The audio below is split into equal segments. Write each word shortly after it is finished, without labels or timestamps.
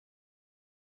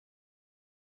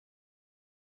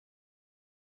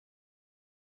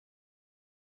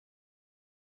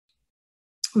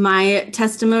My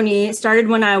testimony started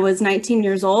when I was 19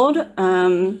 years old.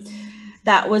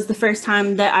 That was the first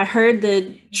time that I heard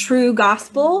the true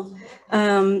gospel.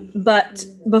 But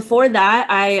before that,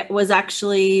 I was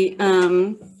actually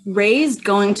raised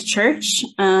going to church.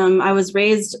 I was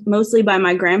raised mostly by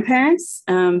my grandparents.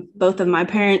 Both of my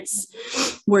parents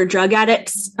were drug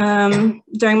addicts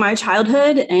during my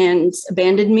childhood and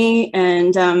abandoned me.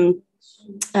 And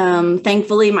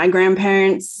thankfully, my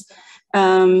grandparents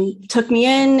took me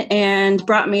in and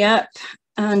brought me up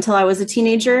until I was a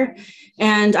teenager.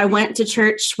 And I went to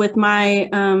church with my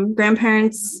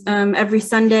grandparents every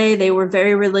Sunday. They were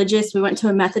very religious. We went to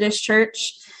a Methodist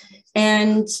church.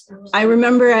 And I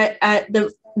remember at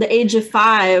the age of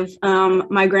 5,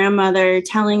 my grandmother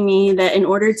telling me that in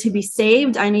order to be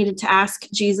saved, I needed to ask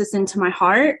Jesus into my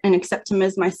heart and accept him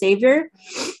as my savior.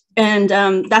 And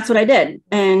that's what I did.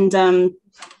 And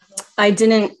I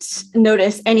didn't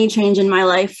notice any change in my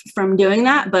life from doing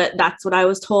that, but that's what I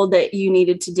was told that you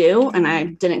needed to do. And I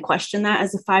didn't question that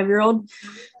as a 5-year-old.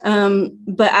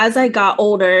 But as I got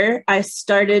older, I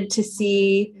started to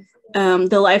see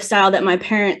the lifestyle that my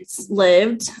parents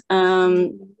lived,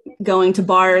 going to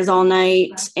bars all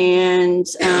night. And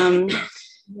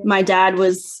my dad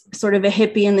was sort of a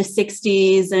hippie in the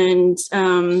 60s, and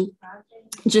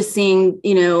just seeing,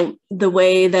 the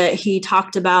way that he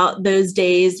talked about those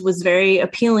days was very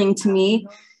appealing to me.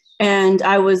 And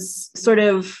I was sort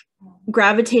of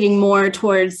gravitating more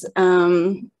towards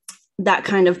that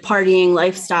kind of partying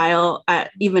lifestyle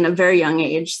at even a very young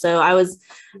age. So I was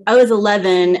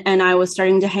 11, and I was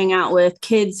starting to hang out with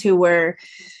kids who were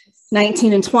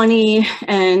 19 and 20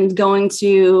 and going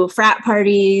to frat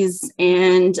parties.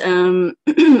 And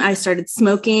I started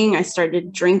smoking, I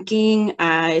started drinking,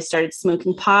 I started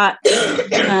smoking pot.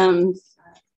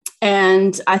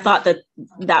 And I thought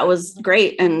that was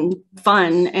great and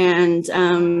fun. And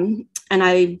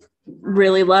I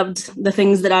really loved the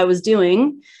things that I was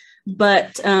doing.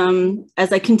 But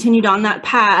as I continued on that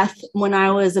path, when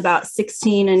I was about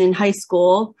 16 and in high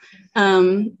school,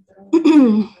 I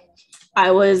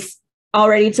was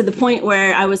already to the point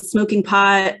where I was smoking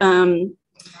pot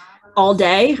all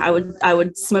day. I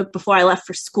would smoke before I left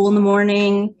for school in the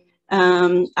morning.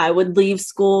 I would leave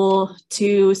school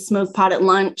to smoke pot at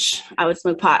lunch. I would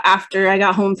smoke pot after I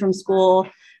got home from school.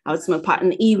 I would smoke pot in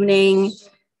the evening.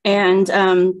 And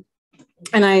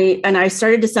I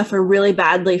started to suffer really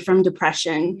badly from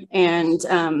depression and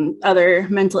other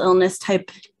mental illness type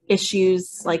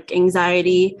issues like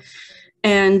anxiety.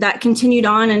 And that continued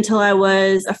on until I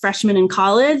was a freshman in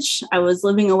college. I was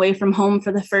living away from home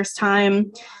for the first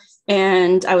time,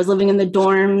 and I was living in the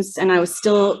dorms, and I was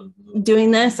still doing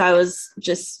this. I was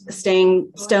just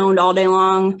staying stoned all day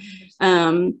long.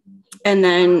 And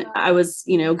then I was,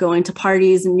 going to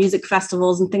parties and music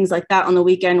festivals and things like that on the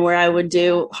weekend where I would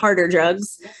do harder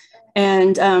drugs.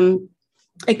 And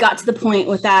it got to the point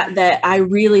with that I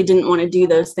really didn't want to do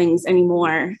those things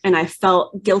anymore. And I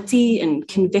felt guilty and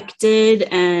convicted,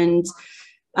 and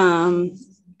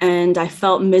I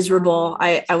felt miserable.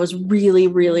 I was really,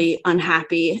 really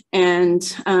unhappy.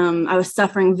 And I was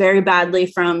suffering very badly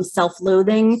from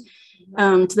self-loathing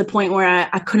to the point where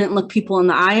I couldn't look people in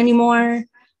the eye anymore.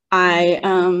 I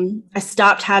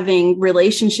stopped having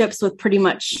relationships with pretty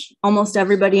much almost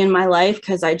everybody in my life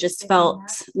because I just felt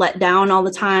let down all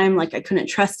the time. Like I couldn't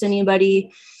trust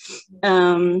anybody.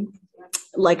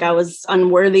 Like I was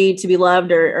unworthy to be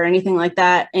loved or anything like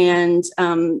that. And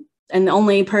the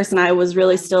only person I was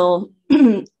really still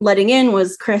letting in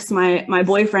was Chris, my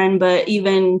boyfriend. But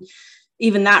even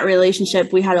that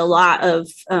relationship, we had a lot of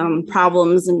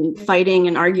problems and fighting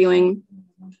and arguing.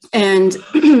 And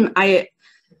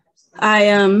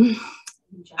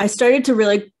I started to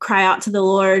really cry out to the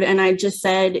Lord, and I just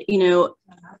said,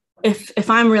 if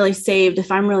I'm really saved,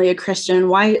 if I'm really a Christian,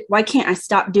 why can't I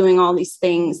stop doing all these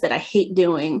things that I hate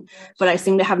doing, but I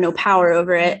seem to have no power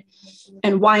over it?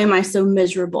 And why am I so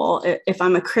miserable? If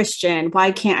I'm a Christian,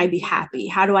 why can't I be happy?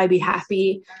 How do I be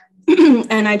happy?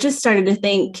 And I just started to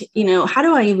think, how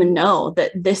do I even know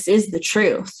that this is the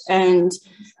truth? And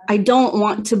I don't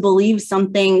want to believe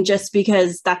something just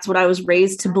because that's what I was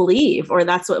raised to believe, or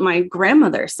that's what my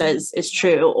grandmother says is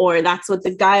true, or that's what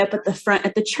the guy up at the front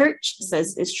at the church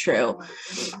says is true.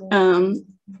 And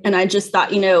I just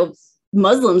thought,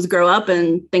 Muslims grow up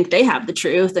and think they have the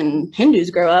truth, and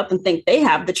Hindus grow up and think they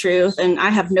have the truth. And I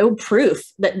have no proof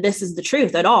that this is the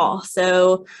truth at all.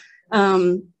 So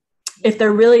if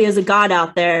there really is a God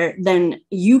out there, then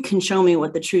you can show me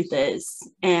what the truth is,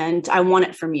 and I want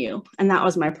it from you. And that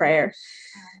was my prayer.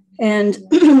 And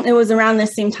it was around the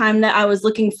same time that I was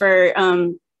looking for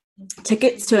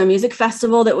tickets to a music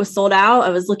festival that was sold out. I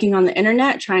was looking on the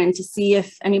internet trying to see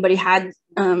if anybody had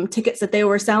tickets that they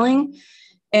were selling.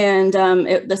 And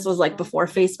this was like before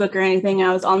Facebook or anything.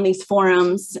 I was on these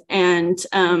forums, and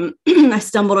I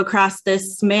stumbled across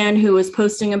this man who was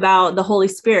posting about the Holy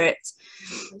Spirit,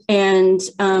 and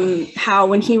how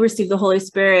when he received the Holy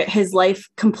Spirit, his life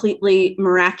completely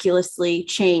miraculously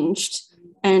changed,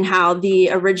 and how the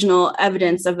original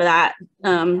evidence of that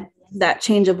that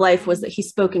change of life was that he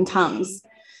spoke in tongues.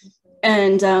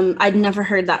 And I'd never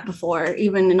heard that before,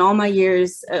 even in all my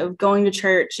years of going to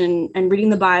church and reading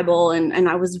the Bible. And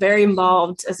I was very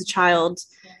involved as a child.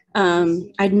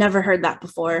 I'd never heard that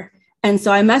before. And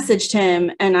so I messaged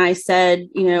him and I said,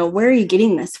 where are you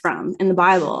getting this from in the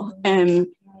Bible? And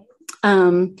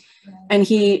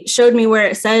he showed me where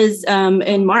it says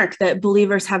in Mark that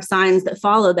believers have signs that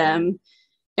follow them.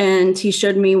 And he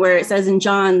showed me where it says in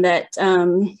John that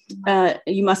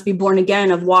you must be born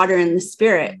again of water and the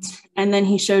Spirit. And then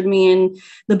he showed me in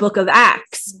the book of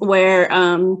Acts where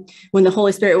when the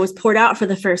Holy Spirit was poured out for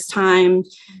the first time,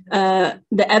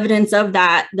 the evidence of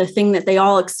that, the thing that they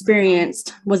all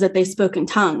experienced was that they spoke in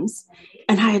tongues.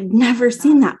 And I had never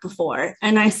seen that before.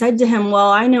 And I said to him, well,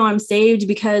 I know I'm saved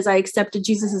because I accepted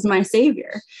Jesus as my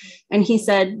savior. And he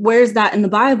said, where's that in the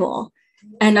Bible?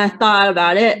 And I thought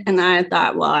about it and I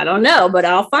thought, well, I don't know, but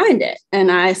I'll find it.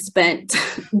 And I spent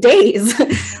days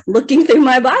looking through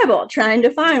my Bible, trying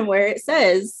to find where it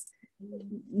says,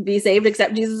 be saved,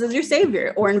 accept Jesus as your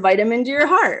savior, or invite him into your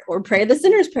heart, or pray the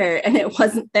sinner's prayer. And it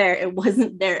wasn't there. It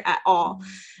wasn't there at all.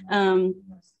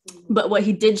 But what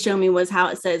he did show me was how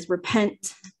it says,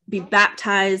 repent, be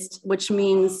baptized, which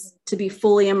means to be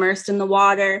fully immersed in the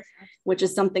water, which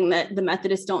is something that the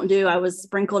Methodists don't do. I was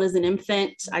sprinkled as an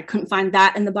infant. I couldn't find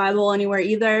that in the Bible anywhere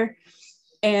either.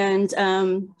 And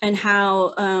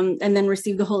how, and then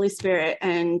receive the Holy Spirit.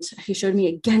 And he showed me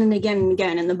again and again and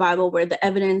again in the Bible where the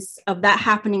evidence of that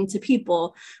happening to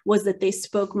people was that they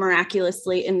spoke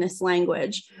miraculously in this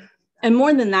language. And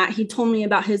more than that, he told me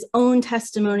about his own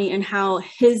testimony and how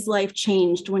his life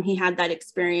changed when he had that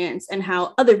experience, and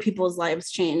how other people's lives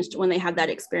changed when they had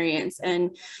that experience,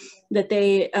 and that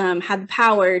they had the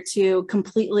power to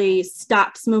completely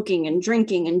stop smoking and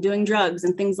drinking and doing drugs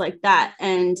and things like that.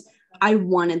 And I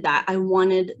wanted that. I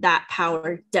wanted that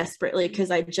power desperately,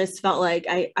 because I just felt like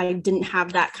I didn't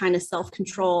have that kind of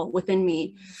self-control within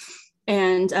me,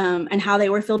 and how they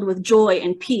were filled with joy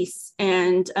and peace.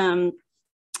 And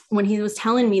when he was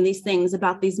telling me these things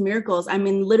about these miracles, I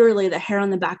mean, literally the hair on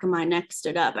the back of my neck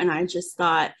stood up, and I just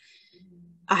thought,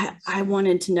 I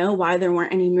wanted to know why there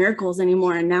weren't any miracles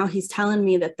anymore. And now he's telling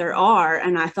me that there are.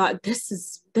 And I thought, this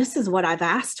is what I've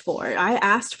asked for. I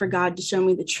asked for God to show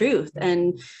me the truth.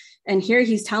 And here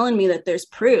he's telling me that there's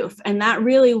proof. And that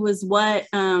really was what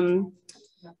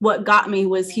got me.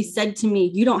 Was he said to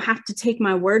me, you don't have to take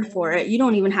my word for it. You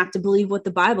don't even have to believe what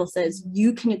the Bible says.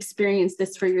 You can experience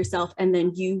this for yourself, and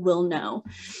then you will know.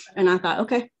 And I thought,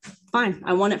 okay, fine.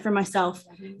 I want it for myself.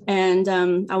 And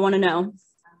I want to know.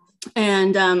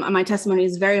 And my testimony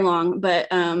is very long, but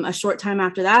a short time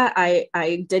after that,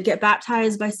 I did get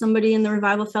baptized by somebody in the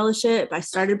Revival Fellowship. I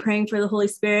started praying for the Holy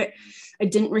Spirit. I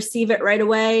didn't receive it right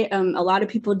away. A lot of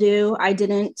people do. I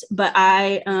didn't, but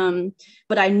I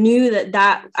knew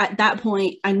that at that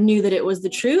point, I knew that it was the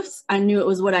truth. I knew it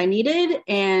was what I needed,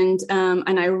 and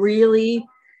I really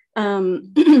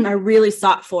I really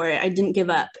sought for it. I didn't give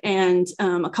up. And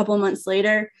a couple of months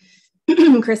later,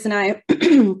 Chris and I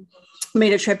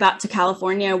made a trip out to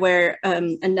California, where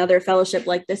another fellowship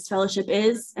like this fellowship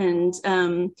is. And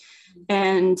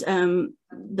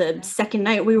the second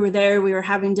night we were there, we were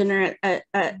having dinner at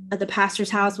the pastor's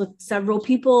house with several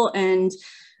people. And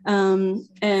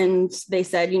they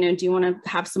said, do you want to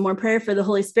have some more prayer for the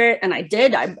Holy Spirit? And I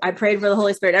did. I prayed for the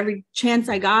Holy Spirit every chance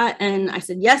I got. And I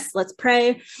said, yes, let's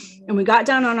pray. And we got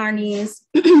down on our knees.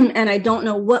 And I don't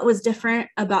know what was different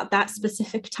about that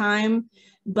specific time,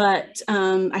 but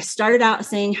I started out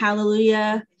saying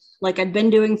hallelujah, like I'd been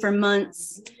doing for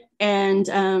months. And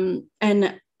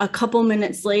a couple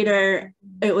minutes later,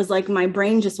 it was like my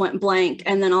brain just went blank.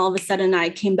 And then all of a sudden I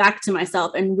came back to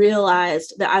myself and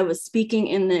realized that I was speaking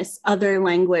in this other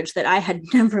language that I had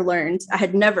never learned. I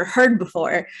had never heard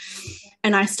before.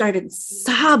 And I started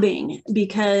sobbing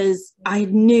because I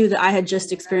knew that I had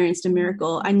just experienced a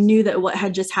miracle. I knew that what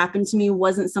had just happened to me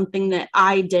wasn't something that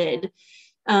I did.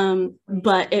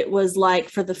 But it was like,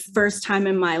 for the first time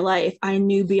in my life, I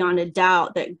knew beyond a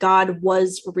doubt that God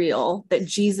was real, that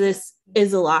Jesus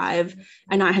is alive,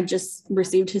 and I had just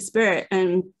received his spirit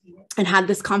and had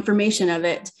this confirmation of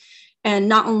it. And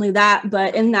not only that,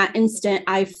 but in that instant,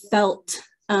 I felt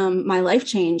my life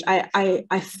change.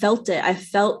 I felt it. I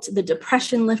felt the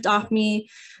depression lift off me,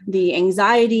 the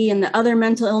anxiety and the other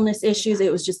mental illness issues.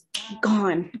 It was just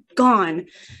gone.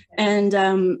 And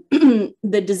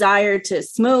the desire to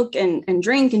smoke and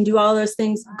drink and do all those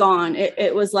things, gone.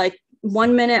 It was like,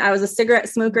 one minute I was a cigarette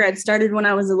smoker. I'd started when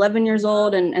I was 11 years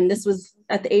old, and this was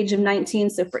at the age of 19.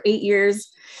 So for 8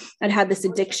 years, I'd had this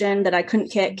addiction that I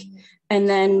couldn't kick. And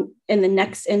then in the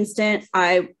next instant,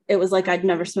 it was like I'd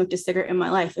never smoked a cigarette in my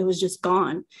life. It was just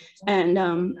gone. And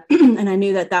and I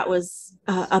knew that was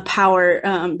a power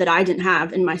that I didn't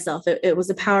have in myself. It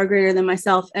was a power greater than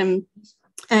myself. And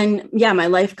yeah, my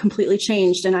life completely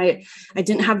changed. And I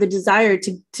didn't have the desire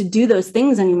to do those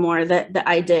things anymore that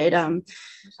I did.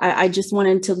 I just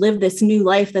wanted to live this new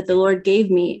life that the Lord gave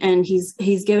me. And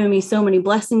he's given me so many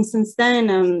blessings since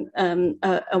then.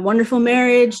 A wonderful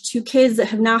marriage, 2 kids that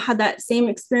have now had that same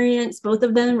experience, both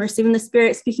of them receiving the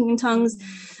Spirit, speaking in tongues.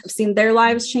 I've seen their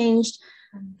lives changed.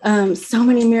 So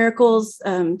many miracles,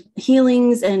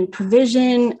 healings and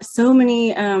provision, so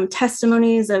many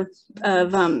testimonies of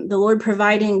the Lord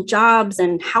providing jobs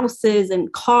and houses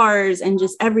and cars and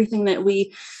just everything that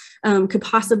we could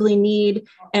possibly need.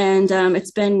 And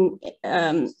it's been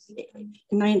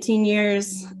 19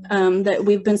 years that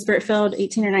we've been Spirit-filled,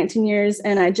 18 or 19 years.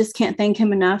 And I just can't thank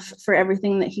him enough for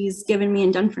everything that he's given me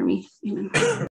and done for me. Amen.